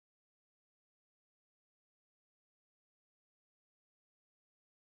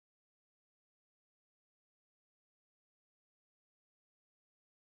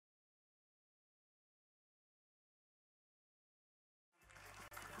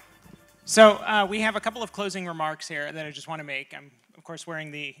So we have a couple of closing remarks here that I just want to make. I'm, of course,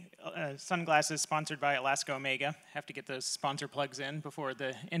 wearing the sunglasses sponsored by Alaska Omega. Have to get those sponsor plugs in before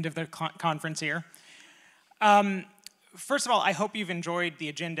the end of the conference here. First of all, I hope you've enjoyed the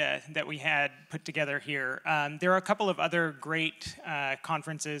agenda that we had put together here. There are a couple of other great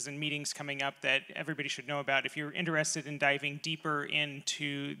conferences and meetings coming up that everybody should know about. If you're interested in diving deeper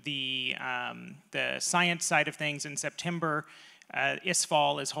into the science side of things, in September,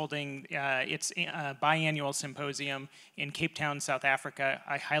 ISFAL is holding its biannual symposium in Cape Town, South Africa.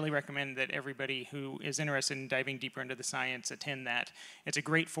 I highly recommend that everybody who is interested in diving deeper into the science attend that. It's a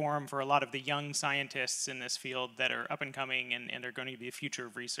great forum for a lot of the young scientists in this field that are up and coming and are going to be the future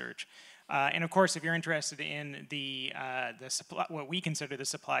of research. And of course, if you're interested in the supply, what we consider the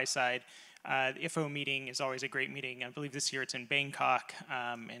supply side, the IFO meeting is always a great meeting. I believe this year it's in Bangkok,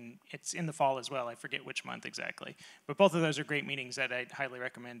 and it's in the fall as well. I forget which month exactly. But both of those are great meetings that I'd highly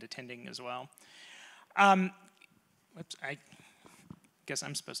recommend attending as well. Whoops, I guess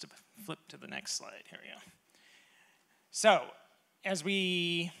I'm supposed to flip to the next slide. Here we go. So, as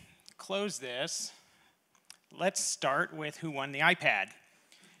we close this, let's start with who won the iPad.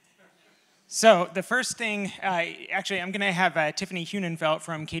 So the first thing, actually I'm going to have Tiffany Hunenfeld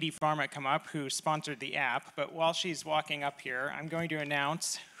from KD Pharma come up, who sponsored the app. But while she's walking up here, I'm going to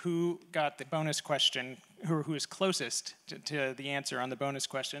announce who got the bonus question, who is closest to the answer on the bonus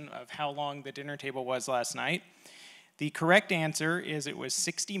question of how long the dinner table was last night. The correct answer is it was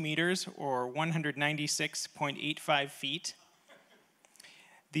 60 meters or 196.85 feet.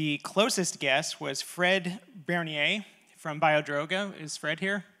 The closest guess was Fred Bernier from Biodroga. Is Fred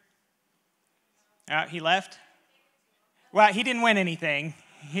here? He left? Well, he didn't win anything.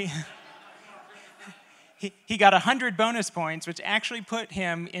 He got 100 bonus points, which actually put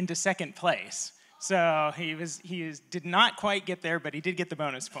him into second place. So he did not quite get there, but he did get the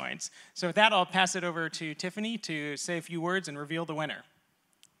bonus points. So with that, I'll pass it over to Tiffany to say a few words and reveal the winner.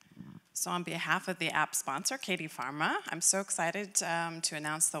 So on behalf of the app sponsor, KD Pharma, I'm so excited to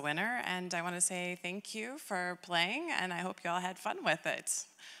announce the winner, and I want to say thank you for playing, and I hope you all had fun with it.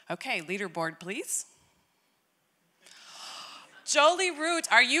 Okay, leaderboard, please. Jolie Root,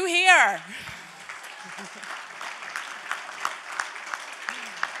 are you here?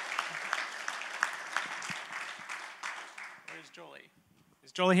 Where's Jolie?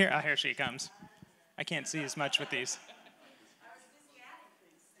 Is Jolie here? Oh, here she comes. I can't see as much with these.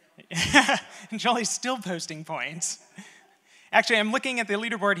 And Jolie's still posting points. Actually, I'm looking at the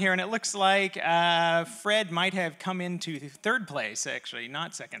leaderboard here, and it looks like Fred might have come into third place, actually,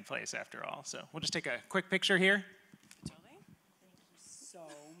 not second place after all. So we'll just take a quick picture here. Jolie, thank you so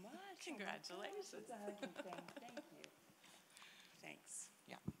much. Congratulations. Thank you. Thanks.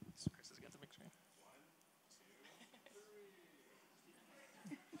 Yeah. So Chris has got the picture. 1,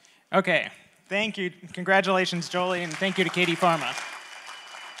 2, 3. Okay. Thank you. Congratulations, Jolie, and thank you to KD Pharma.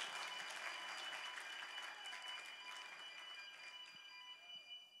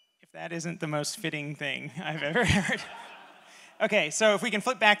 That isn't the most fitting thing I've ever heard. Okay, so if we can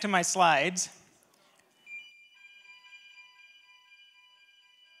flip back to my slides.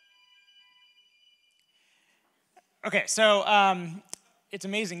 Okay, so it's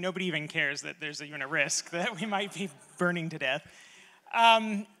amazing. Nobody even cares that there's even a risk that we might be burning to death.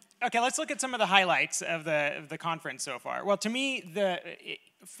 Okay, let's look at some of the highlights of the conference so far. Well, to me,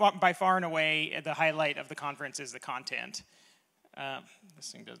 by far and away, the highlight of the conference is the content.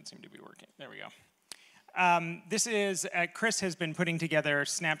 This thing doesn't seem to be working. There we go. This is, Chris has been putting together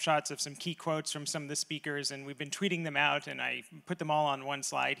snapshots of some key quotes from some of the speakers, and we've been tweeting them out, and I put them all on one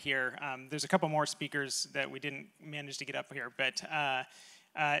slide here. There's a couple more speakers that we didn't manage to get up here, but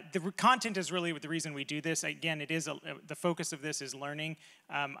the content is really the reason we do this. Again, it is the focus of this is learning.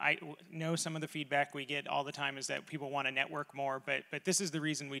 I know some of the feedback we get all the time is that people want to network more, but this is the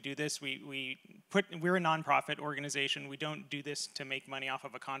reason we do this. We're a nonprofit organization. We don't do this to make money off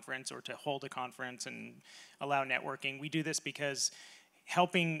of a conference or to hold a conference and allow networking. We do this because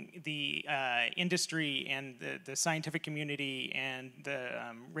helping the industry and the scientific community and the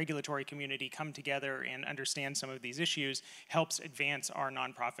regulatory community come together and understand some of these issues helps advance our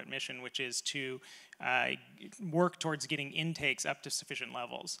nonprofit mission, which is to work towards getting intakes up to sufficient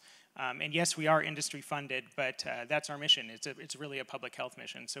levels. And yes, we are industry funded, but that's our mission. It's really a public health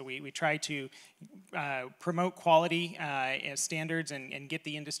mission. So we try to promote quality standards and get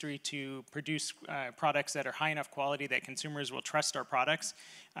the industry to produce products that are high enough quality that consumers will trust our products.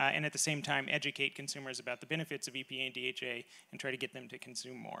 and at the same time educate consumers about the benefits of EPA and DHA and try to get them to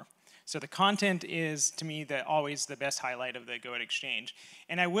consume more. So the content is, to me, always the best highlight of the Go Ahead Exchange.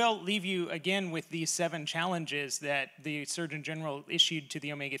 And I will leave you again with these 7 challenges that the Surgeon General issued to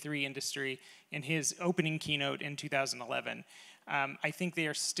the omega-3 industry in his opening keynote in 2011. I think they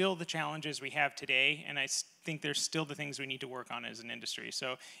are still the challenges we have today, and I think they're still the things we need to work on as an industry.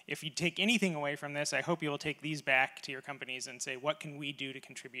 So if you take anything away from this, I hope you will take these back to your companies and say, what can we do to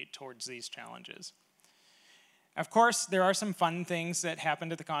contribute towards these challenges? Of course, there are some fun things that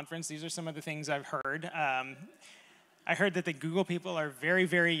happened at the conference. These are some of the things I've heard. I heard that the Google people are very,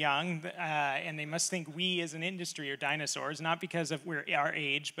 very young, and they must think we as an industry are dinosaurs, not because of our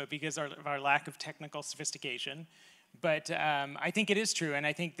age, but because of our lack of technical sophistication. But I think it is true, and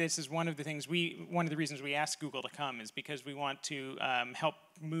I think this is one of the things one of the reasons we asked Google to come is because we want to help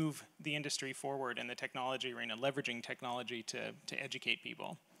move the industry forward in the technology arena, leveraging technology to educate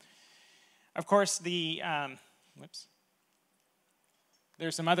people. Of course, there's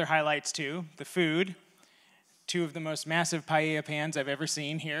some other highlights too. The food, 2 of the most massive paella pans I've ever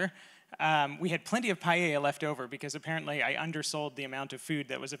seen here. We had plenty of paella left over because apparently I undersold the amount of food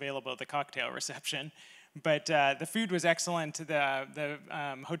that was available at the cocktail reception. But the food was excellent. The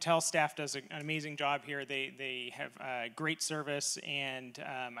hotel staff does an amazing job here. They have great service, and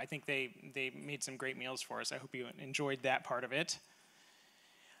I think they made some great meals for us. I hope you enjoyed that part of it.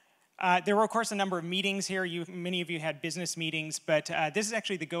 There were, of course, a number of meetings here. Many of you had business meetings, but this is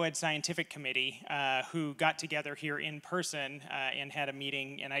actually the Go Ahead Scientific Committee who got together here in person and had a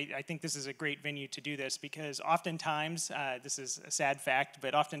meeting. And I think this is a great venue to do this because oftentimes, this is a sad fact,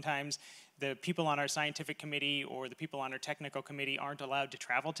 but oftentimes the people on our scientific committee or the people on our technical committee aren't allowed to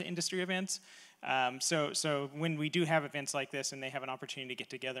travel to industry events. So when we do have events like this and they have an opportunity to get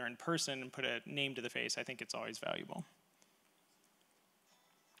together in person and put a name to the face, I think it's always valuable.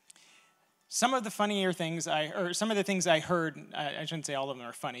 Some of the funnier things some of the things I heard, I shouldn't say all of them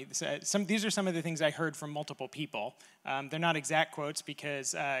are funny. These are some of the things I heard from multiple people. They're not exact quotes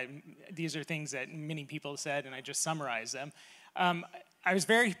because these are things that many people said and I just summarized them. I was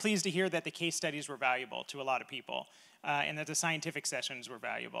very pleased to hear that the case studies were valuable to a lot of people and that the scientific sessions were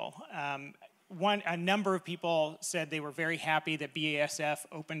valuable. A number of people said they were very happy that BASF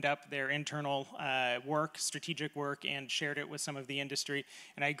opened up their internal work, strategic work, and shared it with some of the industry.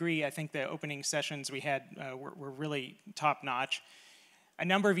 And I agree, I think the opening sessions we had were really top-notch. A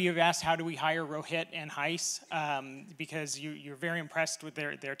number of you have asked, how do we hire Rohit and Heiss? Because you're very impressed with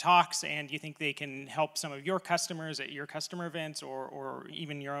their talks, and you think they can help some of your customers at your customer events or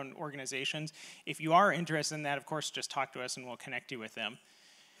even your own organizations. If you are interested in that, of course, just talk to us and we'll connect you with them.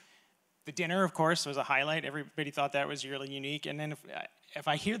 The dinner, of course, was a highlight. Everybody thought that was really unique. And then if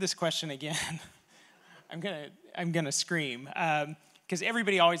I hear this question again, I'm gonna scream. Because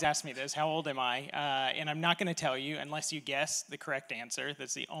everybody always asks me this, how old am I? And I'm not gonna tell you unless you guess the correct answer.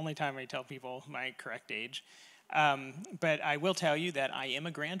 That's the only time I tell people my correct age. But I will tell you that I am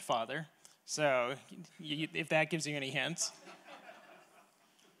a grandfather. So if that gives you any hints.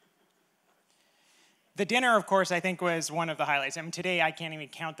 The dinner, of course, I think was one of the highlights. I mean, today I can't even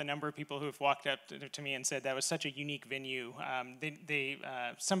count the number of people who have walked up to me and said that was such a unique venue.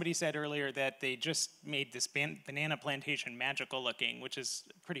 Somebody said earlier that they just made this banana plantation magical looking, which is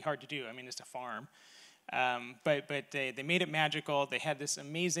pretty hard to do. I mean, it's a farm. But they made it magical. They had this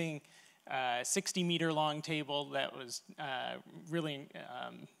amazing 60-meter long table that was really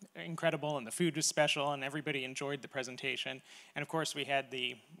incredible, and the food was special, and everybody enjoyed the presentation. And of course, we had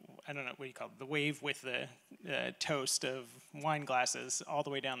I don't know, what do you call it, the wave with the toast of wine glasses all the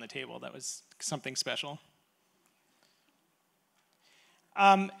way down the table. That was something special.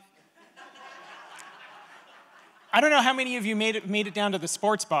 I don't know how many of you made it down to the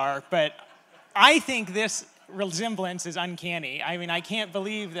sports bar, but I think this resemblance is uncanny. I mean, I can't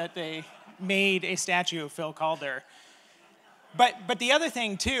believe that they made a statue of Phil Calder. But the other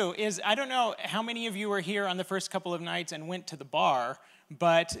thing, too, is I don't know how many of you were here on the first couple of nights and went to the bar,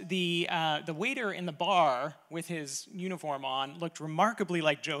 but the waiter in the bar with his uniform on looked remarkably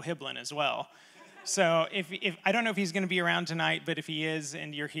like Joe Hiblin as well. So if I don't know if he's going to be around tonight, but if he is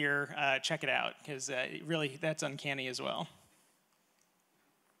and you're here, check it out, because really that's uncanny as well.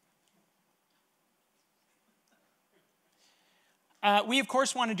 We, of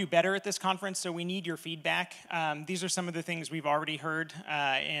course, want to do better at this conference, so we need your feedback. These are some of the things we've already heard,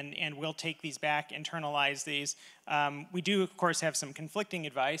 and we'll take these back, internalize these. We do, of course, have some conflicting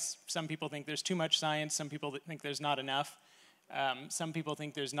advice. Some people think there's too much science. Some people think there's not enough. Some people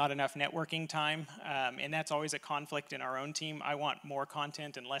think there's not enough networking time, and that's always a conflict in our own team. I want more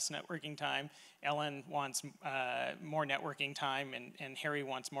content and less networking time. Ellen wants more networking time, and Harry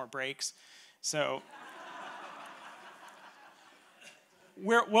wants more breaks. So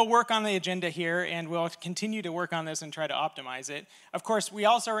we'll work on the agenda here, and we'll continue to work on this and try to optimize it. Of course, we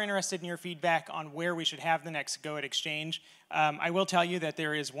also are interested in your feedback on where we should have the next Go at Exchange. I will tell you that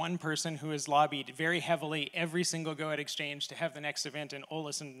there is one person who has lobbied very heavily every single Go at Exchange to have the next event in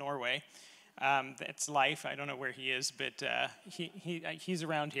Ålesund, Norway. That's life. I don't know where he is, but he's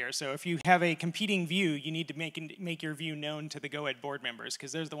around here. So if you have a competing view, you need to make your view known to the Go at board members,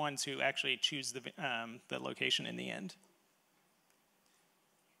 because they're the ones who actually choose the location in the end.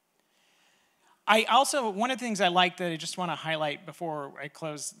 One of the things I like that I just want to highlight before I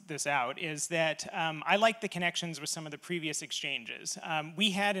close this out is that I like the connections with some of the previous exchanges.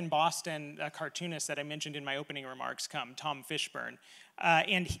 We had in Boston a cartoonist that I mentioned in my opening remarks come, Tom Fishburne.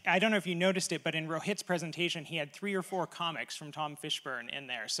 And I don't know if you noticed it, but in Rohit's presentation, he had 3 or 4 comics from Tom Fishburne in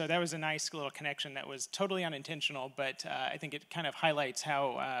there. So that was a nice little connection that was totally unintentional, but I think it kind of highlights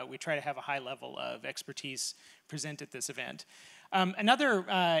how we try to have a high level of expertise present at this event. Another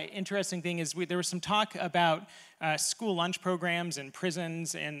interesting thing is there was some talk about school lunch programs and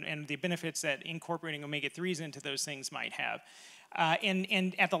prisons and the benefits that incorporating omega-3s into those things might have.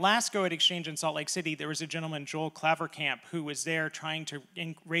 And at the last Go at Exchange in Salt Lake City, there was a gentleman, Joel Clavercamp, who was there trying to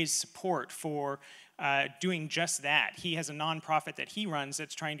raise support for doing just that. He has a nonprofit that he runs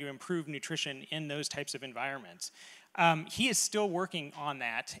that's trying to improve nutrition in those types of environments. He is still working on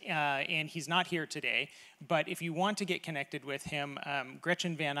that, and he's not here today. But if you want to get connected with him,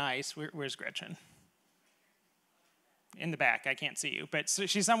 Gretchen Van Ice, where's Gretchen? In the back, I can't see you, but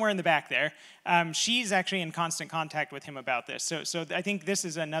she's somewhere in the back there. She's actually in constant contact with him about this. So I think this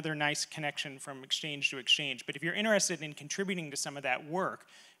is another nice connection from exchange to exchange. But if you're interested in contributing to some of that work,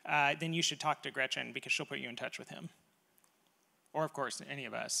 then you should talk to Gretchen, because she'll put you in touch with him. Or, of course, any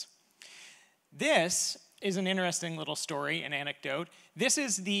of us. This is an interesting little story, an anecdote. This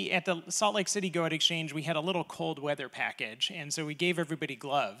is at the Salt Lake City Go at Exchange, we had a little cold weather package, and so we gave everybody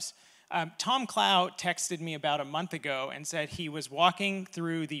gloves. Tom Clow texted me about a month ago and said he was walking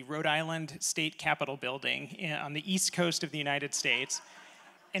through the Rhode Island State Capitol building on the east coast of the United States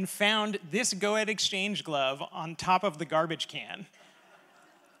and found this Go at Exchange glove on top of the garbage can.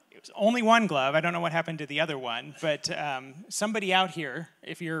 It was only one glove. I don't know what happened to the other one, but somebody out here,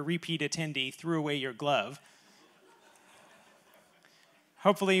 if you're a repeat attendee, threw away your glove.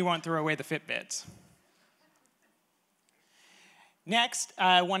 Hopefully you won't throw away the Fitbits. Next,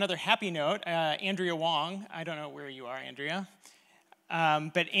 one other happy note, Andrea Wong. I don't know where you are, Andrea.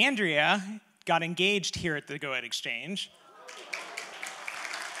 But Andrea got engaged here at the Go at Exchange.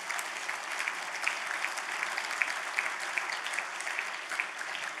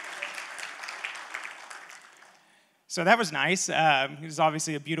 So that was nice. It was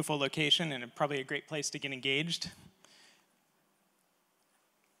obviously a beautiful location and probably a great place to get engaged.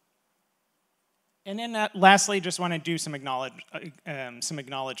 And then lastly, just want to do some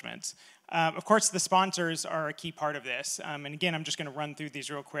acknowledgments. Of course, the sponsors are a key part of this. And again, I'm just going to run through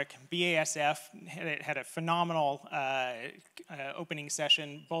these real quick. BASF had a phenomenal opening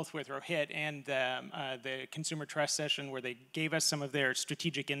session, both with Rohit and the Consumer Trust session, where they gave us some of their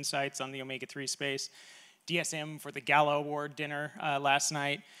strategic insights on the omega-3 space. DSM for the Gala Award dinner last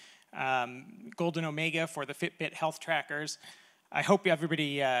night. Golden Omega for the Fitbit health trackers. I hope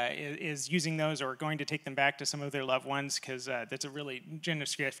everybody is using those or going to take them back to some of their loved ones, because that's a really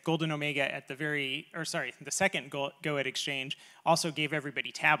generous gift. Golden Omega at the second Go at Exchange also gave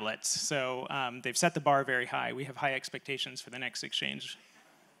everybody tablets. So they've set the bar very high. We have high expectations for the next exchange.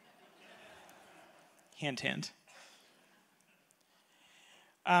 Hint, hint.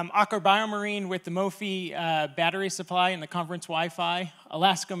 Aker BioMarine with the Mophie battery supply and the conference Wi-Fi.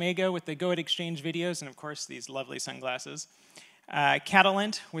 Alaska Omega with the Go at Exchange videos, and of course these lovely sunglasses.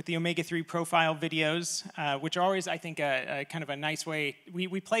 Catalent with the omega-3 profile videos, which are always, I think, a kind of a nice way.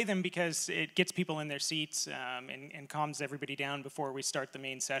 We play them because it gets people in their seats and calms everybody down before we start the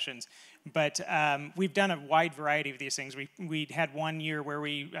main sessions. But we've done a wide variety of these things. We had one year where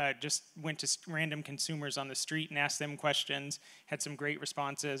we just went to random consumers on the street and asked them questions, had some great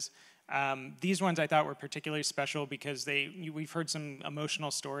responses. These ones I thought were particularly special because we've heard some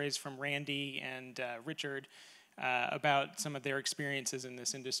emotional stories from Randy and Richard about some of their experiences in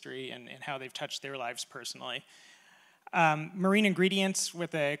this industry and how they've touched their lives personally. Marine Ingredients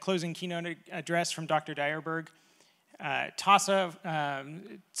with a closing keynote address from Dr. Dyerberg. TASA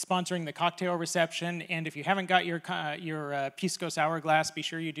sponsoring the cocktail reception, and if you haven't got your Pisco Sour glass, be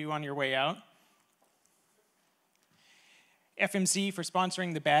sure you do on your way out. FMC for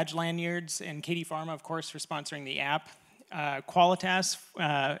sponsoring the badge lanyards, and Katie Pharma, of course, for sponsoring the app. Qualitas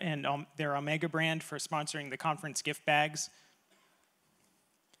and their Omega brand for sponsoring the conference gift bags.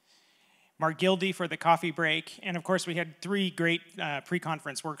 Mark Gildy for the coffee break. And of course, we had 3 great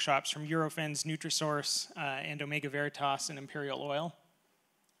pre-conference workshops from Eurofins, Nutrisource, and Omega Veritas and Imperial Oil.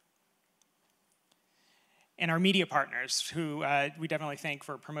 And our media partners, who we definitely thank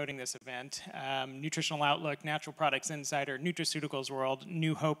for promoting this event. Nutritional Outlook, Natural Products Insider, Nutraceuticals World,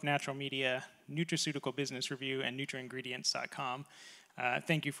 New Hope Natural Media, Nutraceutical Business Review, and NutriIngredients.com.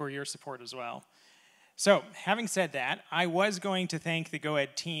 Thank you for your support as well. So, having said that, I was going to thank the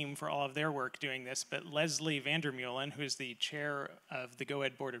GoEd team for all of their work doing this, but Leslie Vandermeulen, who is the chair of the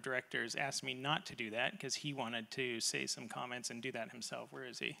GoEd Board of Directors, asked me not to do that because he wanted to say some comments and do that himself. Where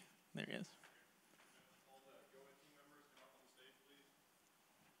is he? There he is.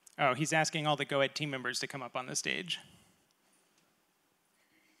 Oh, he's asking all the GoEd team members to come up on the stage.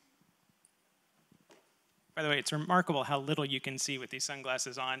 By the way, it's remarkable how little you can see with these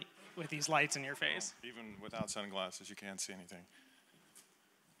sunglasses on, with these lights in your face. Even without sunglasses, you can't see anything.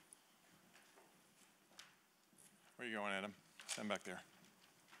 Where are you going, Adam? Stand back there.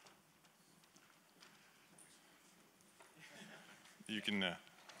 You can,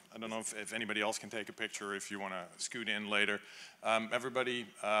 I don't know if anybody else can take a picture, if you want to scoot in later. Everybody,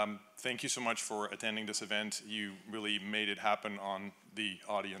 thank you so much for attending this event. You really made it happen on the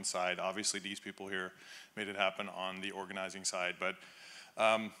audience side. Obviously, these people here made it happen on the organizing side. But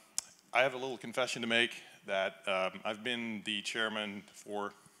I have a little confession to make that I've been the chairman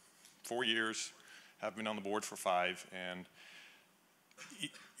for 4 years, have been on the board for 5, and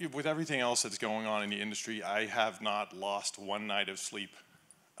with everything else that's going on in the industry, I have not lost one night of sleep.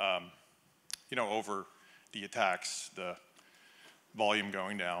 You know, over the attacks, the volume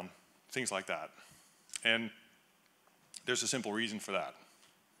going down, things like that. And there's a simple reason for that.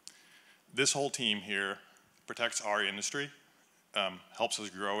 This whole team here protects our industry, helps us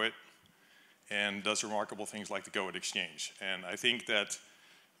grow it, and does remarkable things like the GoEd Exchange. And I think that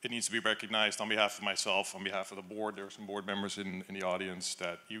it needs to be recognized on behalf of myself, on behalf of the board. There are some board members in the audience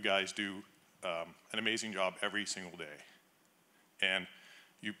that you guys do an amazing job every single day. And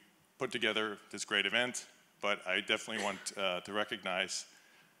you put together this great event, but I definitely want to recognize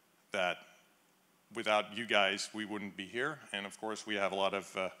that without you guys, we wouldn't be here. And of course, we have a lot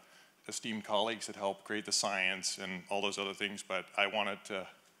of esteemed colleagues that help create the science and all those other things, but I wanted to,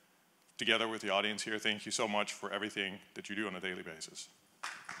 together with the audience here, thank you so much for everything that you do on a daily basis.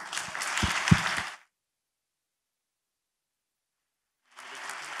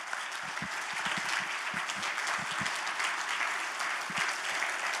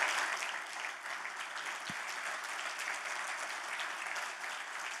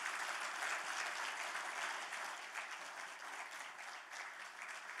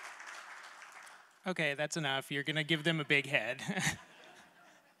 Okay, that's enough. You're going to give them a big head.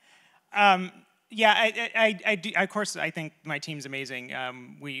 Yeah, I do, of course, I think my team's amazing.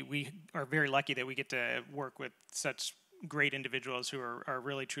 We are very lucky that we get to work with such great individuals who are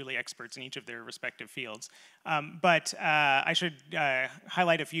really, truly experts in each of their respective fields. But I should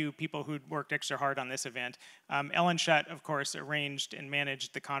highlight a few people who worked extra hard on this event. Ellen Schutt, of course, arranged and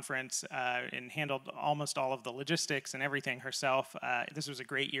managed the conference and handled almost all of the logistics and everything herself. This was a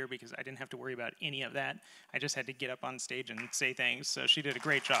great year because I didn't have to worry about any of that. I just had to get up on stage and say things, so she did a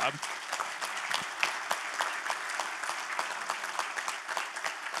great job.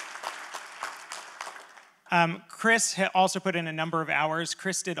 Chris also put in a number of hours.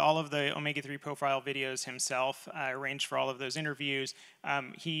 Chris did all of the omega-3 profile videos himself, arranged for all of those interviews.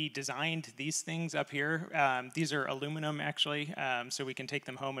 He designed these things up here. These are aluminum, actually, so we can take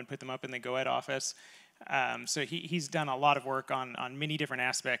them home and put them up in the GoEd office. So he's done a lot of work on many different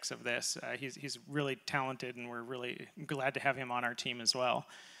aspects of this. He's really talented, and we're really glad to have him on our team as well.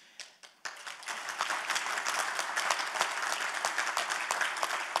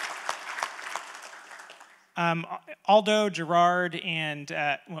 Aldo, Gerard, and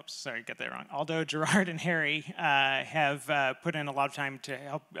whoops, sorry, got that wrong. Aldo, Gerard, and Harry have put in a lot of time to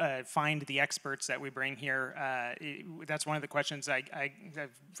help find the experts that we bring here. That's one of the questions I've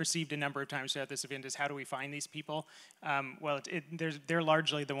received a number of times throughout this event is how do we find these people? Well, they're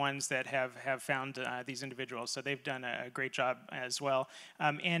largely the ones that have found these individuals, so they've done a great job as well.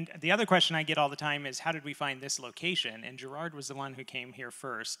 And the other question I get all the time is how did we find this location? And Gerard was the one who came here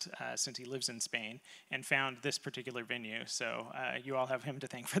first, since he lives in Spain, and found this particular venue. So you all have him to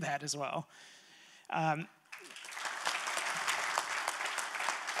thank for that as well.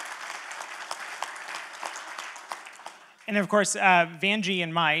 And of course, Vanjie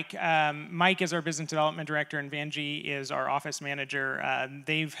and Mike. Mike is our business development director, and Vanjie is our office manager.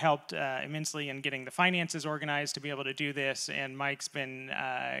 They've helped immensely in getting the finances organized to be able to do this. And Mike's been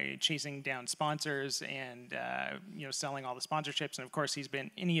chasing down sponsors and selling all the sponsorships. And of course, he's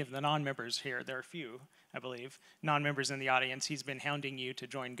been any of the non-members here. There are a few, I believe, non-members in the audience. He's been hounding you to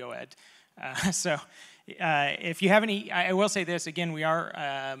join GoEd. So if you have any, I will say this, again, we are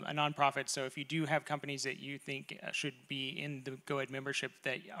a nonprofit, so if you do have companies that you think should be in the GoEd membership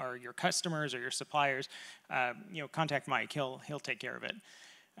that are your customers or your suppliers, contact Mike, he'll take care of it.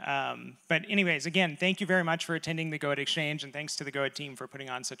 But anyways, again, thank you very much for attending the GoEd Exchange, and thanks to the GoEd team for putting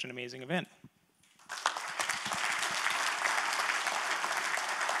on such an amazing event.